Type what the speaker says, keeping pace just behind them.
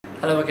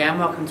Hello again,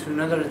 welcome to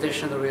another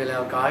edition of the Real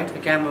Ale Guide.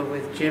 Again we're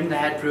with Jim, the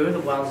head brewer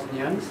of Wells &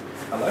 Youngs.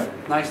 Hello.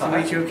 Nice to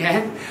meet you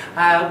again.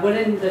 We're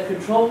in the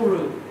control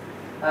room,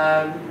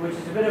 which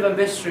is a bit of a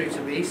mystery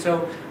to me,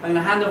 so I'm going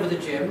to hand over to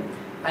Jim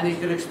and he's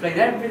going to explain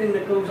everything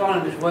that goes on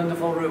in this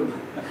wonderful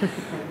room.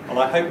 Well,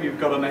 I hope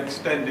you've got an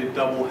extended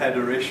double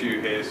header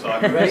issue here, so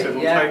I guess it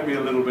will take me a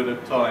little bit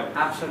of time.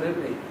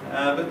 Absolutely.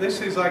 But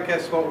this is, I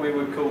guess, what we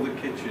would call the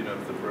kitchen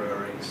of the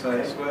brewery. So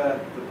it's where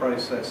the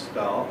process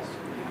starts.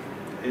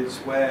 It's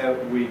where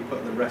we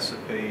put the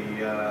recipe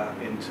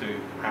into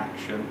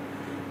action.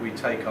 We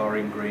take our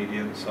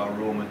ingredients, our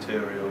raw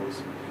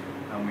materials,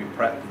 and we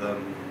prep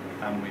them,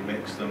 and we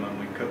mix them, and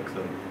we cook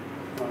them.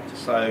 Right.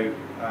 So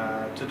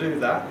to do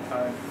that,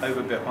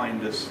 over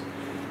behind us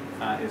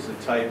is a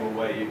table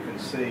where you can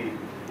see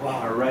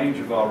a range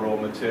of our raw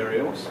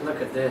materials.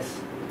 Look at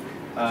this.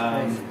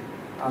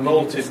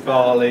 Malted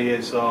barley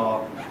is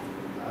our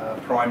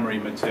primary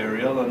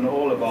material, and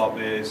all of our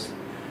beers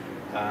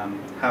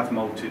have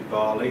malted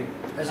barley.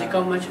 Has it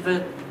got much of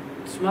a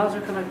smell? So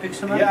can I pick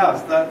some up? Yeah,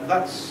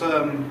 that's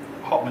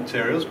hot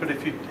materials. But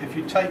if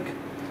you take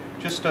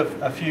just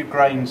a few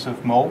grains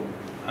of malt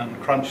and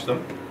crunch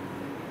them,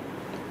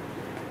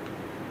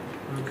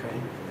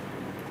 okay.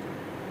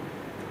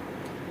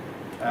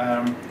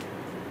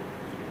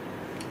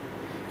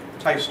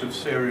 Taste of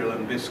cereal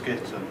and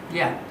biscuit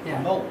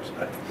and malt.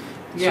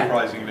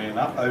 Surprisingly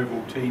enough,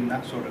 Ovaltine,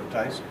 that sort of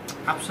taste.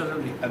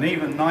 Absolutely. An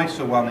even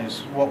nicer one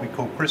is what we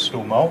call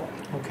crystal malt.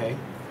 Okay.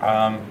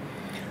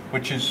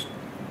 Which is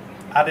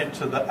added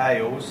to the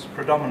ales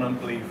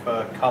predominantly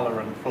for colour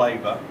and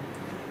flavour.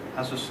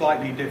 Has a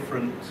slightly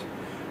different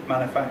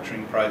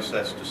manufacturing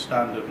process to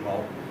standard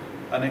malt,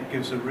 and it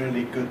gives a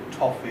really good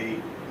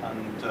toffee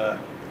and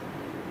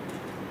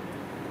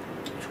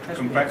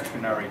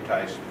confectionery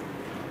taste.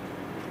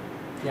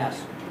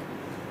 Yes.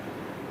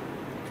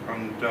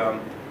 And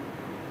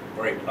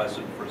very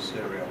pleasant for a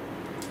cereal.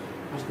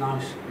 That's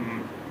nice.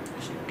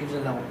 It gives a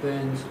little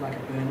burns, like a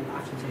burn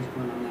aftertaste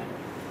going on there.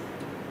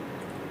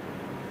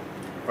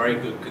 Very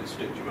good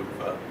constituent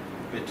for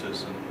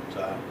bitters and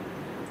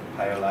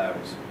pale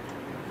ales.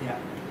 Yeah.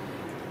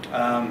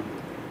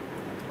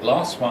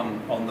 Last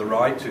one on the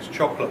right is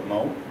chocolate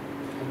malt.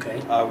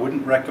 Okay. I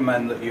wouldn't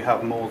recommend that you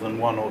have more than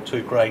 1 or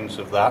 2 grains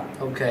of that.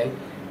 Okay.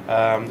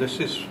 This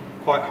is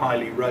quite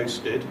highly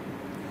roasted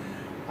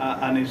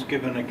and is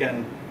given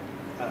again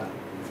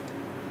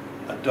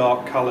a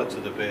dark colour to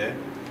the beer.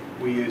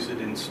 We use it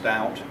in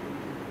stout,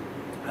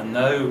 and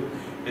though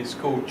it's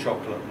called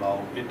chocolate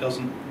malt, it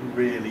doesn't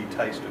really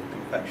taste of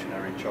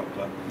confectionery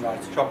chocolate.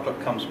 Right. Chocolate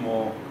comes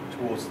more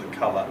towards the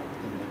colour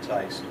than the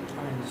taste.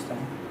 I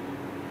understand.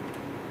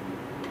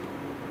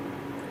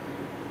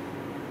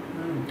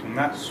 And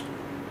that's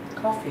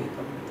coffee.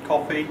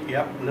 Coffee,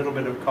 yep, a little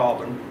bit of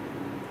carbon.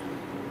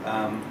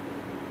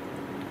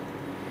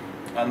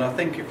 And I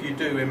think if you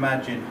do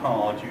imagine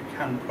hard, you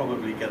can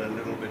probably get a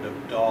little bit of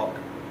dark,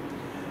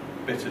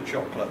 bitter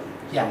chocolate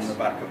from the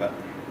back of it.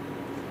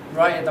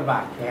 Right at the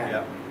back,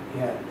 yeah.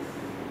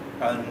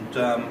 And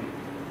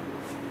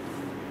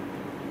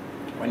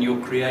when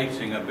you're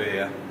creating a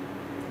beer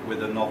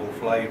with a novel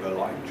flavour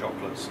like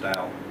chocolate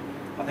stout,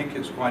 I think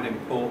it's quite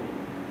important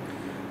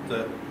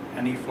that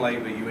any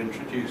flavour you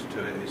introduce to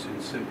it is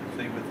in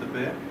sympathy with the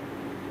beer,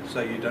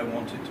 so you don't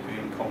want it to be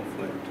in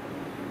conflict.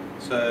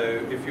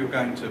 So if you're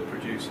going to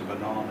produce a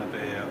banana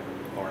beer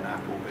or an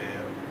apple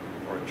beer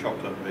or a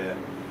chocolate beer,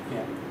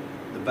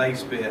 the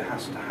base beer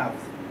has to have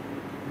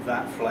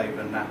that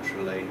flavour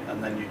naturally,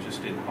 and then you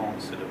just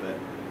enhance it a bit.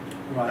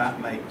 Right. That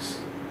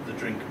makes the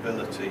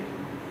drinkability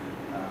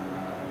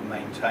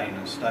maintain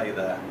and stay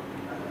there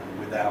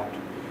without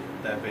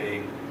there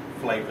being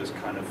flavours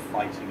kind of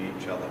fighting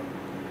each other.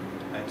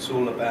 It's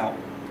all about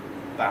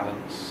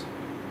balance,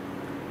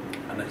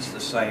 and it's the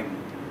same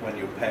when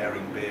you're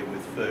pairing beer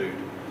with food.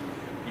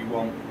 You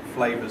want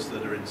flavours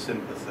that are in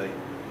sympathy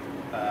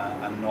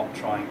and not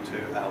trying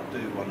to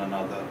outdo one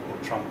another or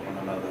trump one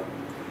another.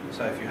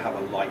 So if you have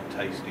a light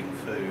tasting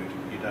food,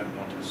 you don't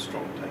want a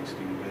strong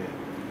tasting beer,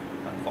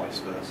 and vice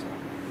versa.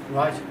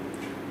 Right.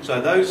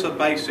 So those are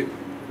basic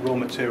raw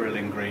material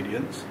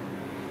ingredients.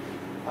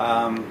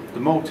 The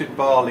malted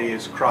barley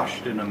is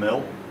crushed in a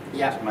mill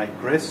to make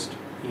grist.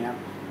 Yeah.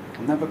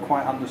 I've never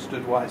quite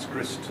understood why it's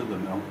grist to the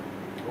mill.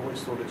 I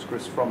always thought it's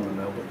grist from the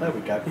mill, but there we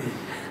go.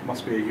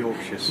 Must be a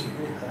Yorkshire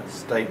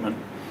statement.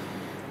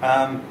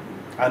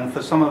 And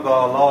for some of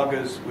our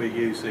lagers, we're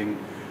using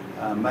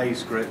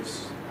maize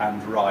grits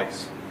and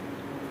rice.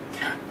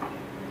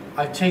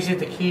 I tasted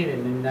the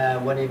Kieran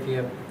in one of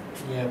your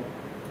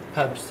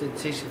pubs. It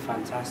tasted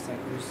fantastic.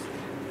 It was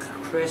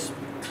crisp,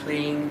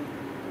 clean.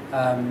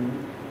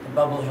 The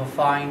bubbles were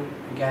fine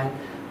again,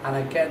 and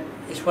again,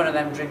 it's one of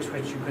them drinks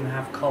which you can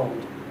have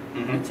cold.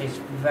 And it tastes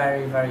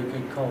very, very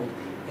good cold.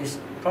 It's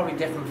probably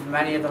different from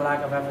any other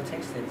lager I've ever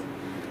tasted.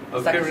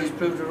 Is that because it's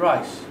brewed with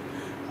rice?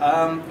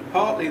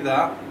 Partly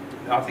that.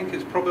 I think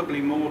it's probably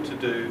more to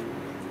do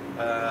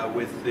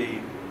with the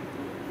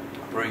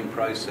brewing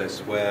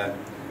process, where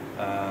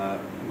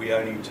we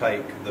only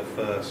take the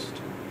first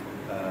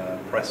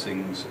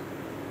pressings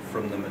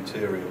from the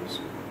materials.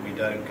 We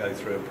don't go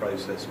through a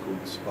process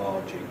called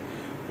sparging,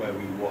 where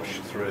we wash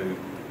through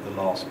the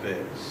last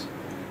bits.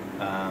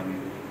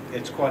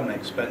 It's quite an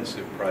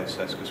expensive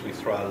process because we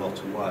throw a lot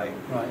away.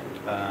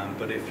 Right.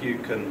 But if you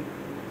can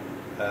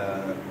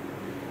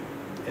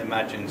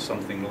imagine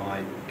something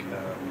like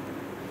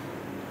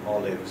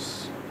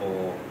olives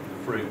or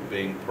fruit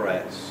being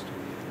pressed,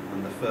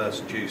 and the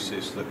first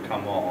juices that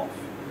come off,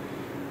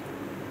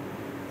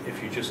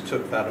 if you just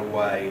took that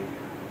away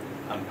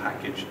and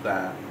packaged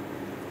that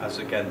as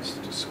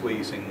against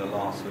squeezing the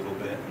last little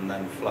bit and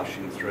then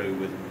flushing through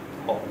with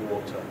hot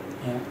water,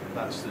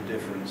 that's the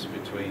difference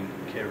between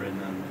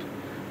Kirin and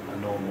a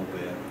normal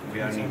beer.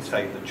 We only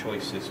take the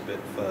choicest bit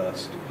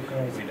first.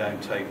 We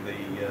don't take the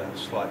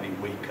slightly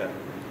weaker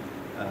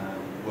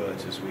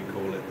wort, as we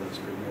call it, that's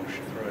been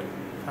washed through.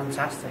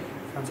 Fantastic,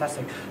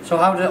 fantastic. So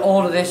how do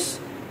all of this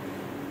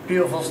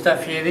beautiful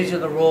stuff here, these are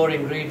the raw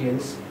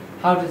ingredients,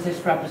 how does this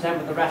represent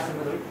with the rest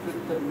of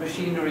the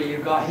machinery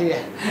you've got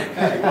here?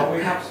 Okay, well,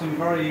 we have some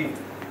very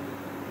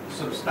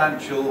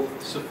substantial,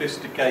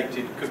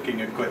 sophisticated cooking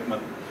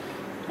equipment.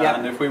 Yep.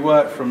 And if we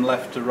work from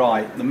left to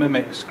right, the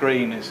mimic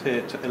screen is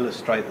here to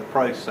illustrate the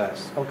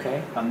process.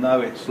 Okay. And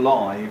though it's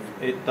live,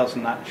 it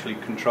doesn't actually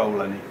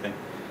control anything.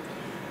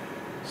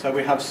 So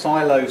we have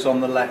silos on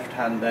the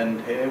left-hand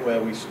end here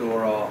where we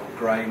store our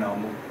grain, our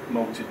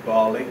malted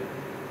barley.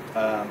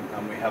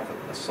 And we have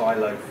a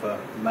silo for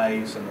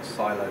maize and a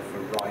silo for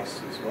rice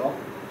as well.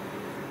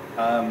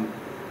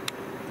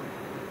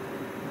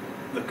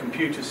 The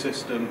computer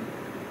system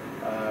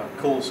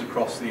calls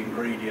across the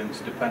ingredients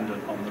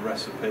dependent on the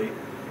recipe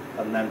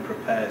and then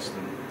prepares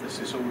them. This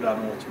is all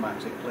done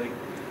automatically.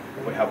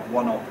 We have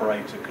one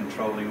operator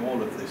controlling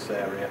all of this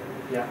area.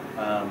 Yeah.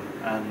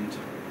 And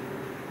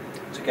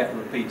to get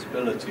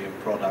repeatability of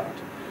product,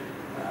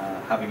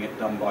 having it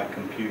done by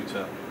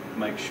computer,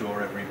 make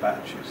sure every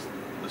batch is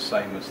the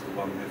same as the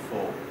one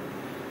before.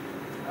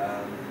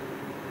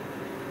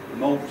 The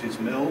malt is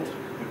milled,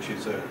 which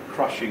is a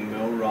crushing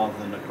mill rather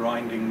than a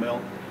grinding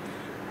mill,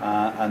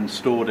 and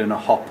stored in a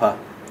hopper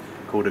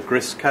called a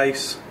grist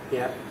case.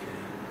 Yeah.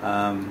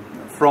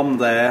 From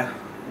there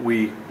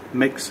we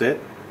mix it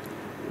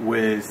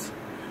with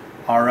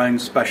our own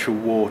special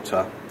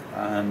water,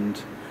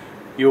 and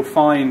you'll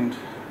find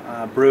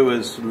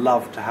brewers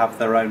love to have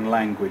their own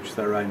language,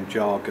 their own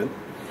jargon.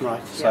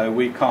 Right. So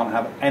we can't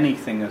have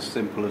anything as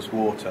simple as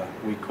water.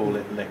 We call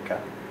it liquor.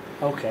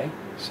 Okay.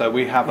 So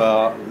we have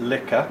our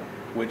liquor,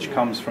 which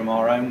comes from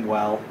our own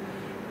well.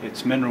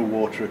 It's mineral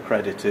water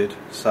accredited,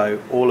 so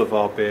all of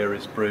our beer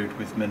is brewed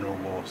with mineral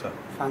water.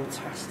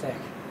 Fantastic.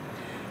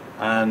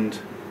 And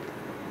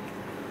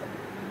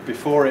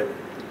before it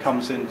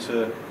comes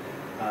into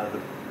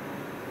the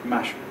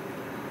mash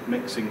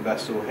mixing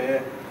vessel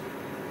here,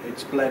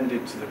 it's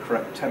blended to the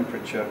correct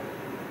temperature,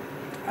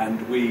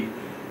 and we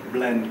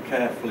blend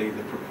carefully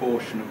the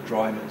proportion of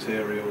dry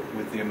material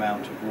with the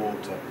amount of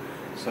water.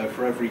 So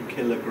for every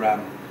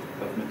kilogram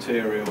of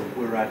material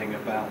we're adding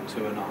about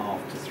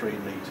 2.5 to 3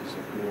 litres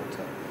of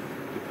water,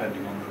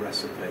 depending on the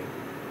recipe.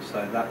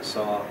 So that's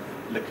our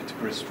liquor to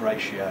grist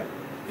ratio,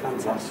 if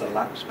we want to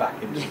lapse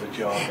back into the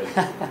jargon.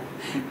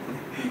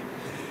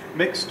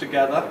 Mixed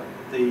together,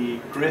 the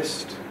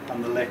grist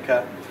and the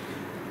liquor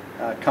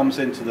comes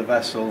into the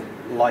vessel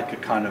like a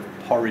kind of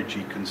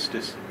porridgey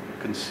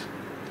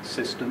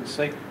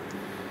consistency,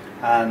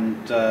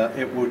 and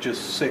it will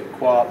just sit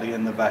quietly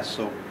in the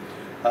vessel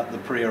at the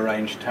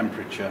pre-arranged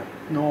temperature,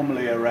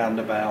 normally around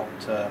about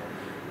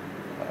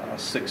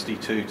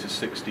 62 to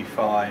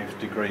 65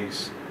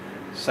 degrees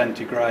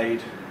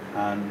centigrade.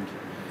 And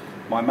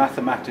my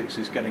mathematics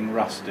is getting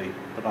rusty,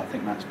 but I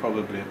think that's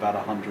probably about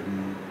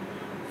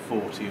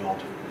 140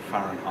 odd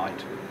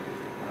Fahrenheit,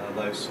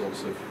 those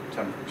sorts of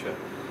temperature.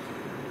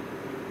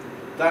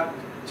 That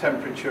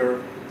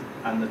temperature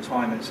and the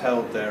time it's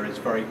held there is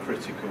very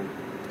critical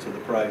to the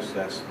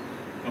process.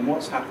 And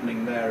what's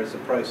happening there is a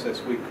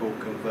process we call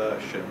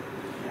conversion,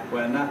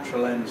 where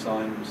natural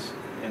enzymes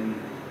in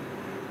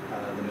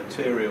the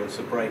materials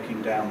are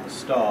breaking down the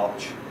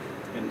starch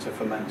into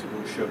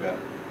fermentable sugar.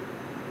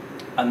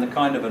 And the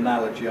kind of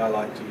analogy I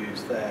like to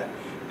use there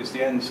is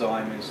the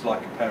enzyme is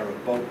like a pair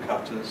of bolt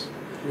cutters.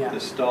 The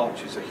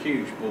starch is a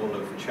huge ball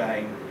of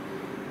chain,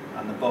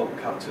 and the bolt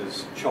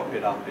cutters chop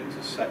it up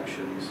into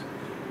sections.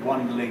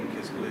 One link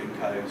is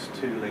glucose,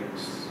 2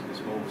 links is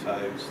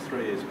maltose,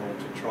 3 is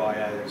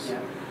maltotriose.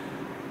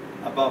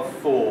 Above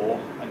 4,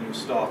 and you're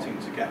starting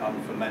to get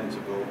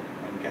unfermentable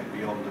and get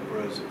beyond the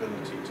brewer's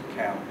ability to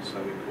count,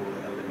 so we call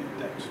it a limit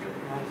dextrin.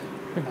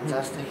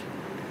 Fantastic.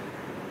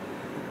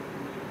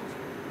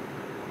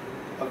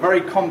 A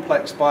very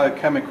complex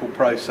biochemical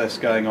process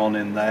going on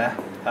in there,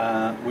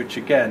 which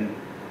again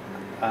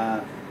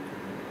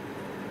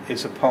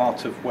is a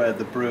part of where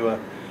the brewer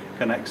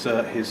can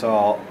exert his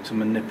art to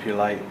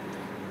manipulate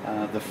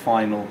the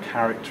final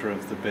character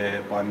of the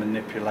beer by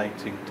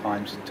manipulating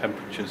times and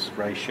temperatures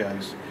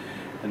ratios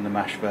in the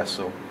mash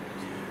vessel.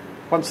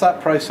 Once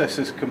that process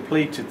is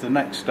completed, the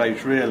next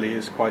stage really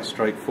is quite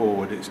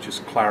straightforward. It's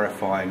just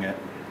clarifying it.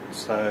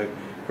 So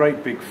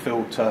great big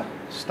filter,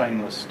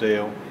 stainless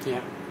steel,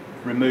 Yeah.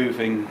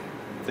 removing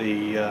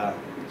the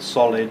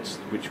solids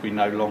which we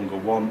no longer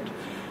want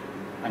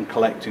and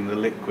collecting the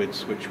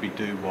liquids which we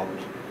do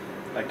want.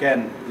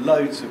 Again,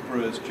 loads of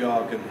brewers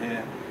jargon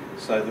here.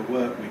 So the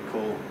liquid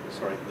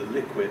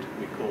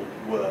we call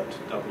wort,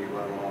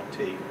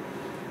 W-O-R-T,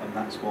 and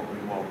that's what we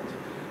want.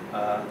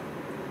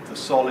 The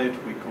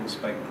solid we call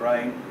spent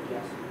grain,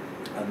 Yes.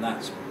 and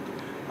that's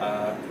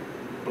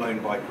blown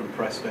by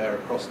compressed air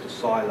across the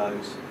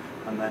silos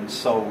and then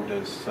sold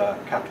as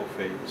cattle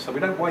feed. So we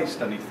don't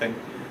waste anything,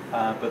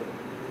 but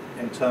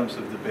in terms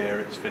of the beer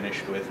it's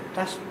finished with.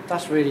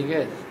 That's really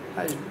good.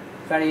 That is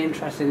very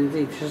interesting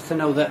indeed, just to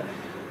know that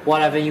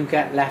whatever you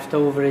get left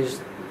over is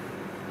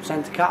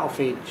sent to cattle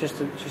feed, just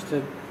to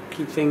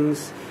keep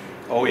things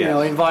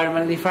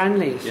environmentally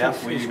friendly.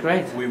 It's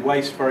great. We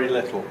waste very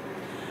little.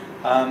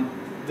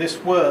 This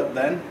wort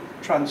then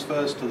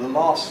transfers to the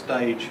last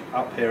stage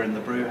up here in the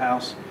brew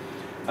house,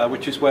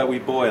 which is where we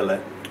boil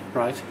it.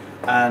 Right.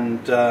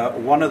 And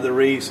one of the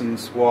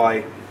reasons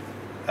why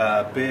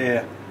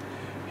beer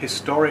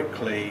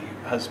historically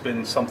has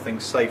been something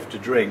safe to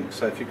drink,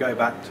 so if you go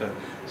back to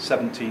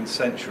 17th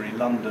century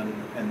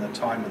London in the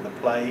time of the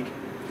plague,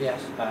 yes,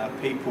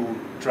 people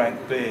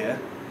drank beer.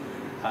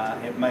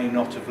 It may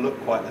not have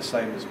looked quite the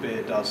same as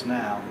beer does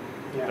now,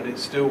 but it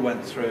still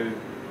went through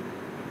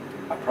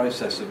a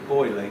process of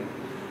boiling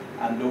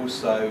and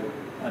also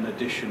an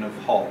addition of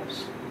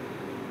hops.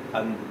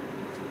 And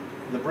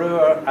the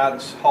brewer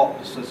adds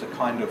hops as a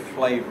kind of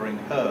flavouring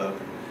herb,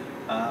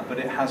 but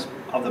it has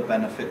other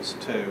benefits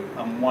too,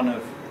 and one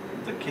of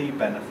the key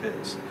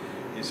benefits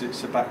is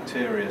it's a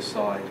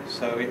bactericide,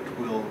 so it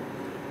will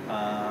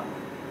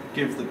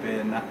give the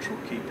beer natural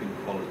keeping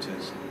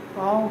qualities.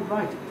 Oh,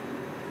 right.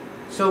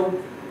 So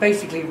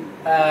basically,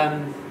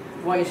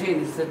 what you're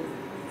saying is that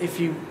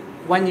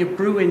when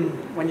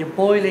you're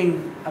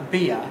boiling a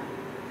beer,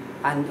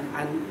 and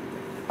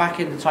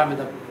back in the time of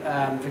the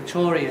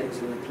Victorians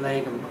and the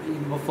plague, and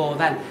even before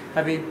then,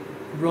 I mean,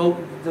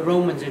 the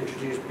Romans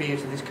introduced beer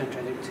to this country,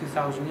 I think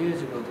 2,000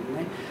 years ago,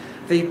 didn't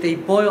they? They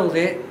boiled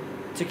it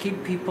to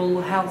keep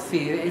people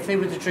healthy. If they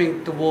were to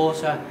drink the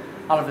water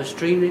out of a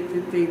stream,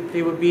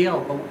 they would be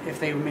ill, but if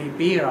they made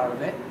beer out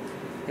of it,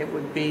 it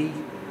would be...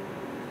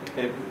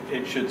 It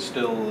should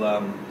still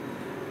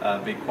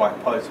be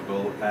quite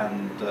potable,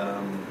 and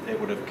it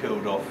would have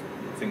killed off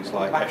things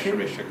like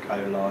Escherichia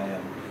coli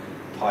and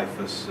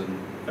typhus and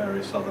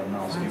various other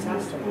nasty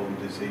waterborne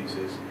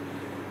diseases.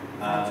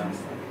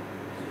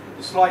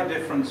 The slight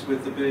difference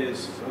with the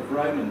beers of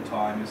Roman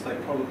time is they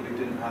probably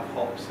didn't have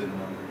hops in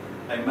them.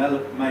 They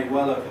may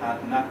well have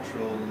had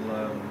natural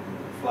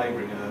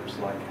flavouring herbs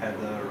like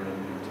heather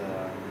and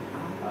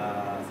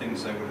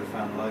things they would have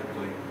found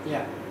locally.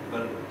 Yeah.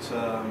 But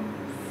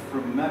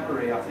from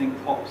memory, I think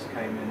hops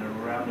came in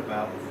around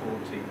about the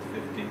 14th,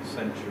 15th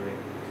century,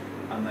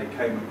 and they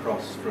came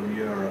across from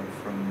Europe,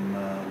 from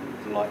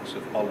the likes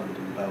of Holland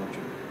and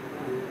Belgium.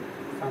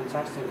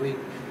 Fantastic. We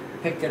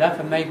picked it up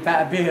and made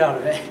better beer out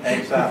of it.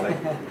 Exactly.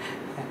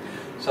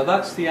 So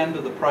that's the end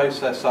of the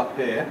process up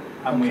here,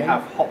 and we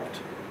have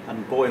hopped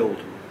and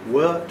boiled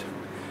wort,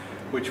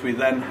 which we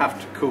then have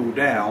to cool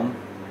down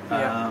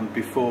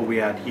before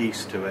we add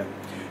yeast to it.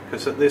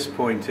 Because at this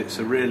point it's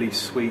a really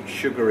sweet,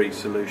 sugary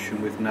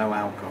solution with no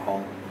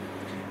alcohol.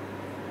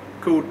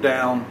 Cooled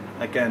down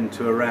again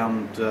to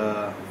around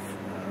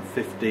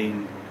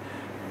 15,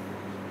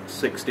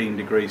 16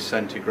 degrees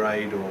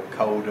centigrade, or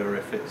colder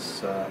if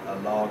it's a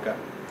lager.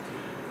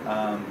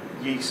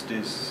 Yeast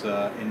is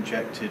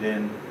injected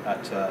in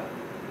at a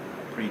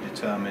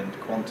predetermined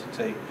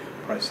quantity, a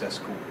process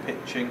called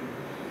pitching,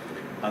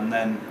 and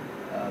then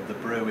the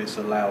brew is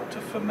allowed to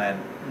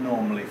ferment,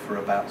 normally for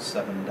about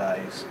 7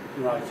 days.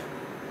 Right.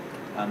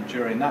 And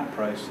during that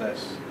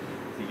process,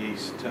 the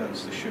yeast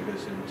turns the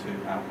sugars into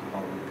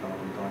alcohol and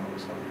carbon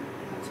dioxide.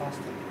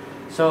 Fantastic.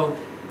 So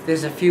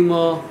there's a few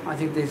more. I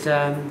think there's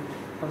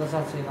what does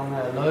that say on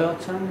there?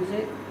 Loyalton, is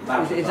it?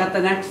 Is that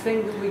the next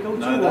thing that we go to?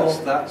 No,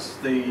 that's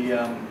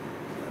the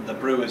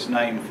brewer's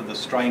name for the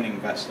straining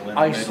vessel in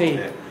the middle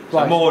here. So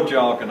right. More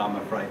jargon, I'm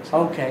afraid.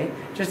 Okay,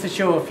 just to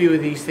show a few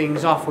of these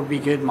things off would be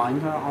good,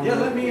 mind.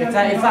 Let me if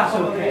that's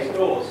some okay. of these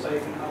doors so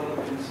you can have a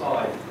look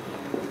inside.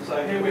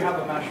 So here we have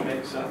a mash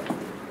mixer,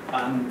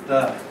 and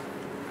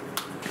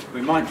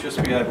we might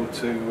just be able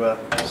to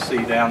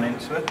see down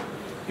into it.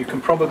 You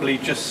can probably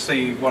just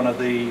see one of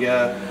the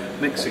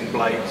mixing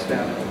blades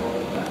down at the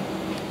bottom there.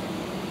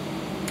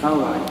 Oh,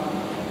 right.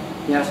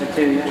 Yes, I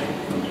do, yeah.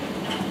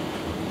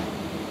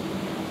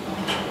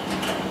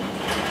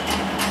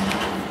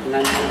 And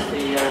then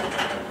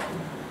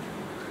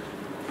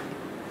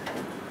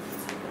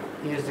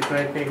here's the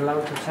great big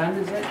Loyalton,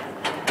 is it?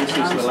 This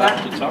is the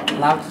Loyalton.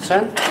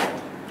 Loyalton.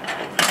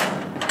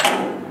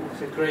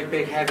 It's a great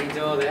big heavy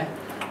door there.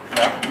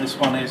 Yeah, this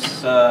one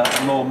is a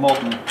more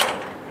modern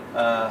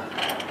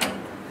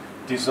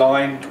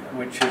design,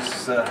 which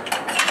is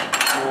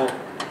more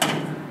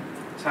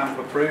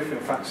tamper-proof. In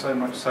fact, so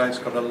much so it's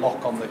got a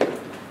lock on the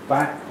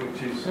back,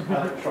 which is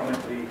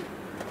electronically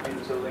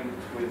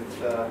interlinked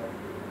with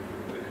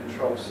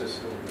control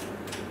system.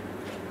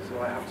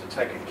 So I have to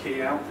take a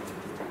key out.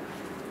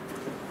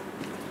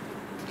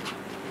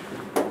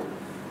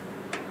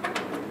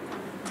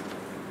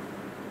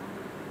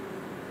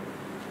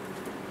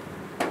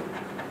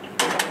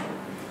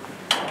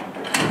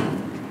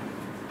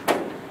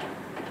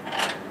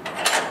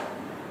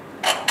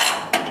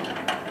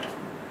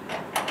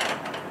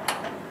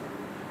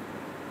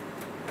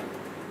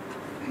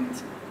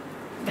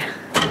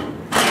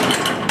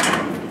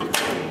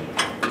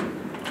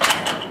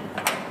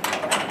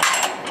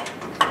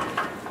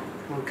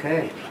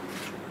 Okay.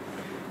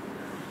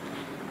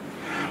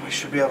 We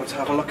should be able to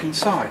have a look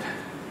inside.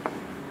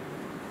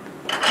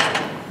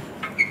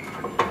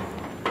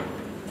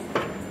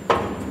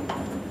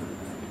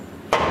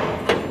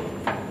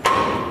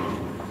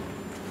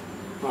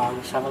 Right,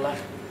 let's have a look.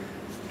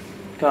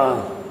 Go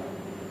on.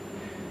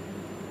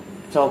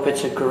 It's all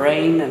bits of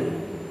grain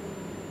and...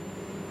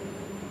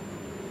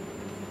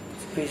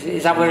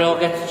 Is that where it all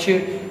gets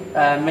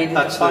made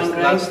into fine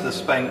grain? That's the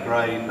spent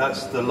grain.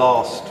 That's the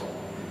last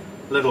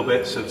little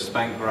bits of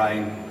spent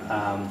grain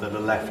that are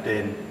left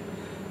in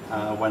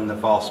when the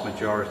vast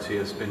majority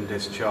has been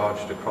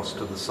discharged across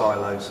to the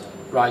silos.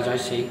 Right, I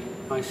see.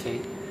 I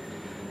see.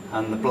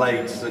 And the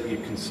blades that you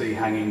can see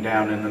hanging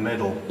down in the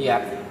middle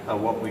are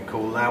what we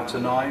call louter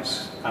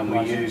knives, and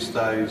we use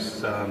those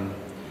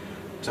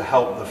to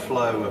help the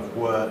flow of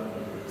wort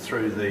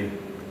through the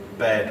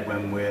bed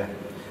when we're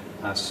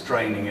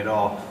straining it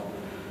off,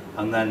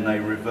 and then they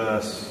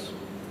reverse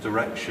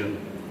direction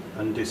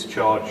and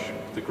discharge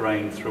the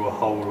grain through a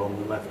hole on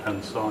the left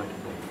hand side.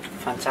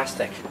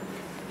 Fantastic.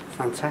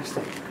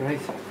 Fantastic. Great.